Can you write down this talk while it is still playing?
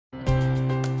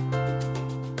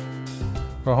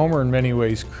Well, Homer in many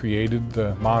ways created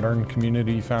the modern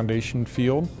community foundation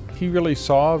field. He really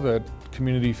saw that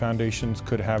community foundations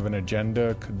could have an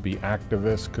agenda, could be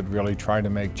activists, could really try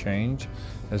to make change,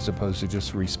 as opposed to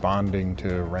just responding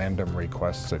to random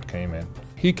requests that came in.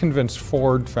 He convinced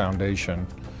Ford Foundation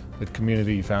that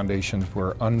community foundations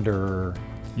were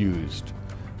underused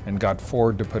and got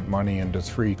Ford to put money into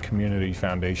 3 community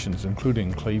foundations,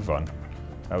 including Cleveland.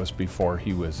 That was before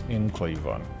he was in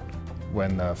Cleveland.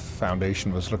 When the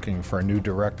foundation was looking for a new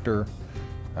director,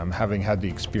 having had the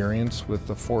experience with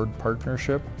the Ford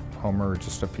partnership, Homer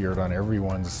just appeared on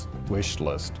everyone's wish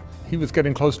list. He was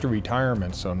getting close to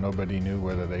retirement, so nobody knew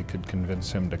whether they could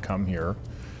convince him to come here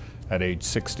at age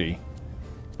 60.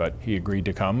 But he agreed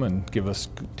to come and give us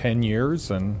 10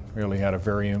 years and really had a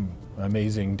very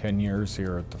amazing 10 years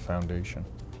here at the foundation.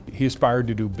 He aspired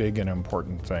to do big and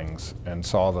important things and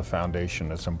saw the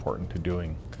foundation as important to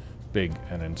doing big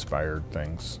and inspired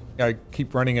things. I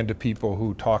keep running into people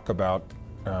who talk about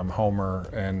Homer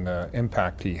and the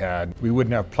impact he had. We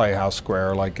wouldn't have Playhouse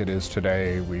Square like it is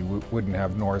today. We wouldn't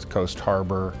have North Coast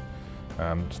Harbor.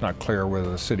 It's not clear whether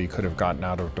the city could have gotten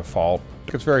out of default.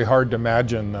 It's very hard to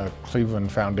imagine the Cleveland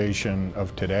Foundation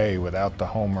of today without the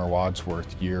Homer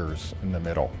Wadsworth years in the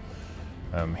middle.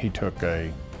 He took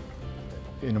an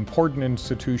important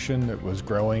institution that was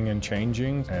growing and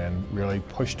changing and really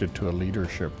pushed it to a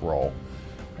leadership role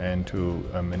and to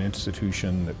an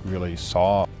institution that really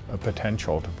saw a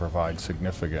potential to provide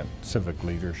significant civic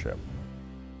leadership.